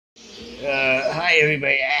Hi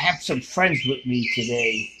everybody. I have some friends with me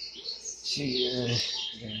today. See,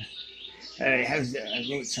 I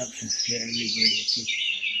wrote something for everybody.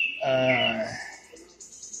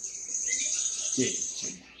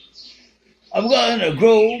 See. I'm gonna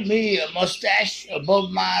grow me a mustache above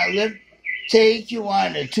my lip. Take you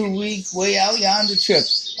on a 2 week way out yonder trip.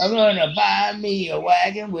 I'm gonna buy me a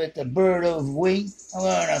wagon with a bird of wing. I'm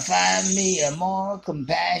gonna find me a more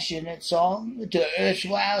compassionate song to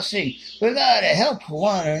erstwhile sing. We gotta help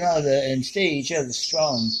one another and stay each other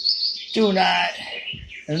strong. Do not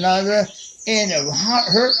another in a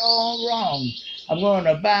hurt or wrong. I'm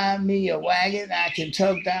gonna buy me a wagon I can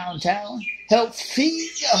tug downtown. Help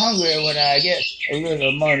feed the hungry when I get a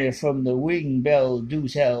little money from the Wing Bell do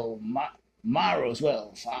tell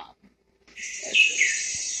Marrowswell Farm.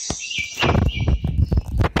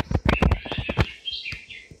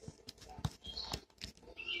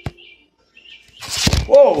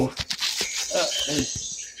 Whoa!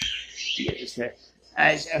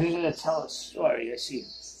 I'm going to tell a story. Let's see.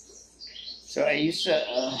 So I used to.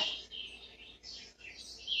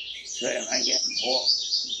 Sorry, am I getting bored?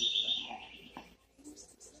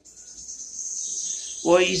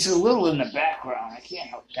 Well, he's a little in the background. I can't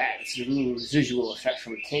help that. It's a little residual effect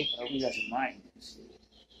from the tape. Nobody doesn't mind. It's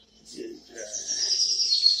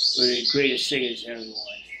one of the greatest singers ever was.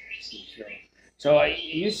 So I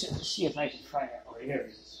used to see if I can find it. Oh, here it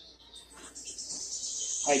is.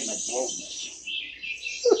 Hide my boldness.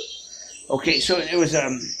 Okay, so it was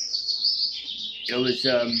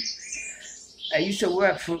I used to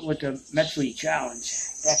work with the Mentally Challenged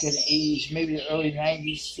back in the 80s, maybe the early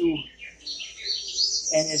 90s too.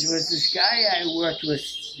 And there was this guy I worked with.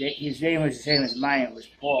 His name was the same as mine. It was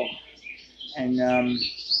Paul, and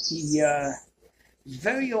he was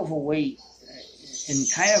very overweight in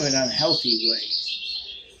kind of an unhealthy way.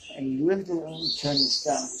 And he lived in. Let me turn this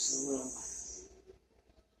down just a little.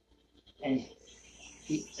 And he,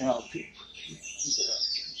 keep it up.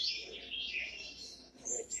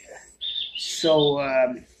 So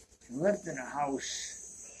he lived in a house.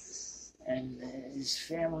 And his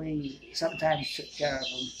family sometimes took care of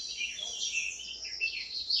him.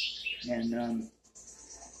 And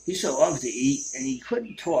he used to love to eat, and he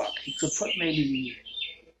couldn't talk. He could put maybe,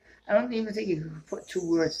 I don't even think he could put two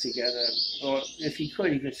words together. Or if he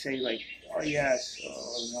could say like, oh yes, or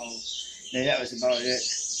no. And that was about it.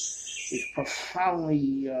 He was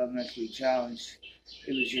profoundly mentally challenged.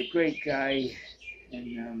 He was a great guy,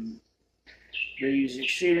 and but he was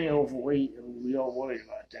extremely overweight, and we all worried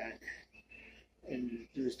about that. And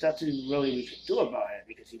there was nothing really we could do about it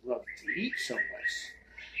because he loved to eat so much.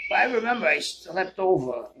 But I remember I slept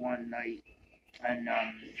over one night, and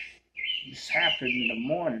this happened in the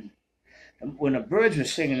morning. When the birds were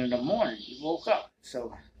singing in the morning, he woke up.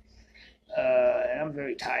 So, and I'm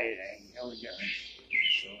very tired. I only got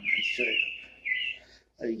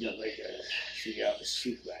like 3 hours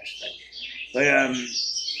sleep last night. But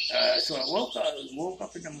so I woke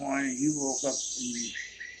up in the morning. He woke up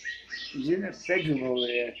and he's in the bedroom over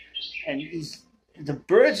there, and the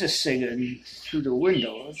birds are singing through the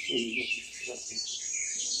window.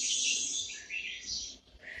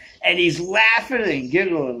 And he's laughing and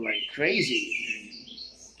giggling like crazy.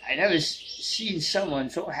 I never seen someone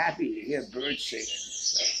so happy to hear birds singing.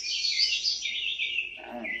 So, I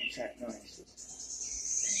don't know what's that noise.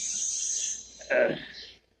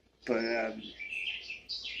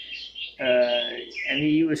 And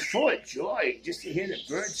he was full of joy just to hear the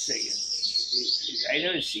birds singing. I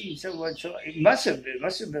never seen someone so. It must have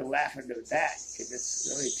been laughing at that, because that's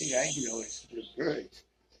the only thing I know is the birds.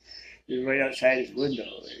 He was right outside his window,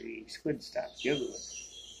 and he couldn't stop giggling.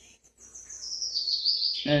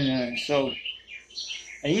 And so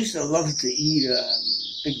I used to love to eat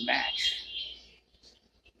Big Macs.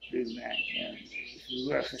 Big Mac, yeah. We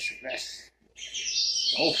were for the best.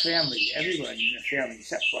 The whole family, everyone in the family,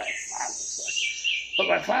 except for my father. But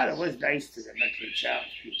my father was nice to the mentally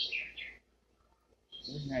challenged people.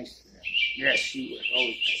 He was nice to them. Yes, he was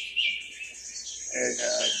always nice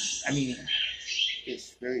to them. And,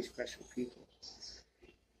 it's very special people.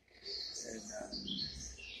 And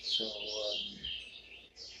so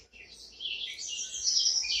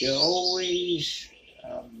they'll always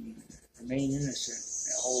remain innocent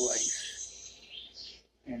their whole life.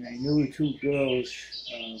 And I knew 2 girls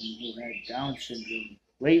who had Down syndrome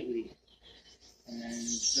lately, and I'm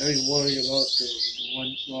very worried about the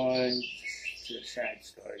one. Well, it's a sad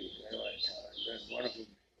story. I don't want to tell it. But one of them.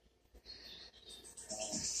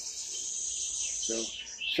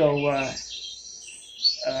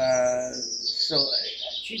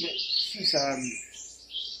 She's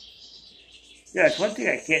yeah. It's one thing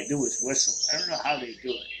I can't do is whistle. I don't know how they do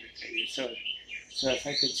it. So if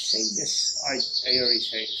I could say this, I already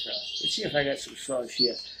say it. So let's see if I got some songs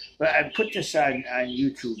here. But I put this on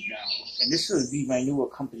YouTube now, and this will be my new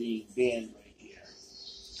accompanying band right here.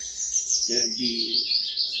 There'd be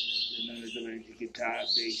the guitar,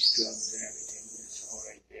 bass, drums, and everything. It's all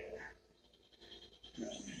right there.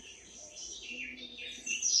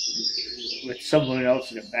 With someone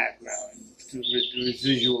else in the background, the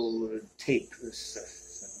residual tape, this stuff.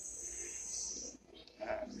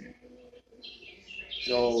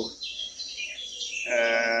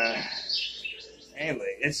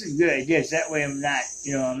 Anyway, this is a good idea. That way I'm not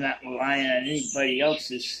relying on anybody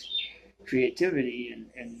else's creativity, and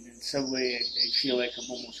in some way I feel like I'm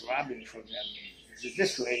almost robbing from them. Because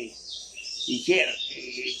this way, you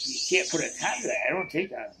can't put a time to that. I don't take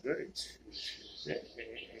that on birds.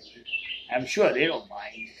 I'm sure they don't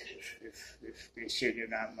mind if they're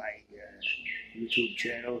sitting on my YouTube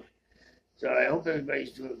channel. So I hope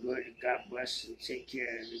everybody's doing good. God bless and take care,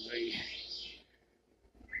 everybody.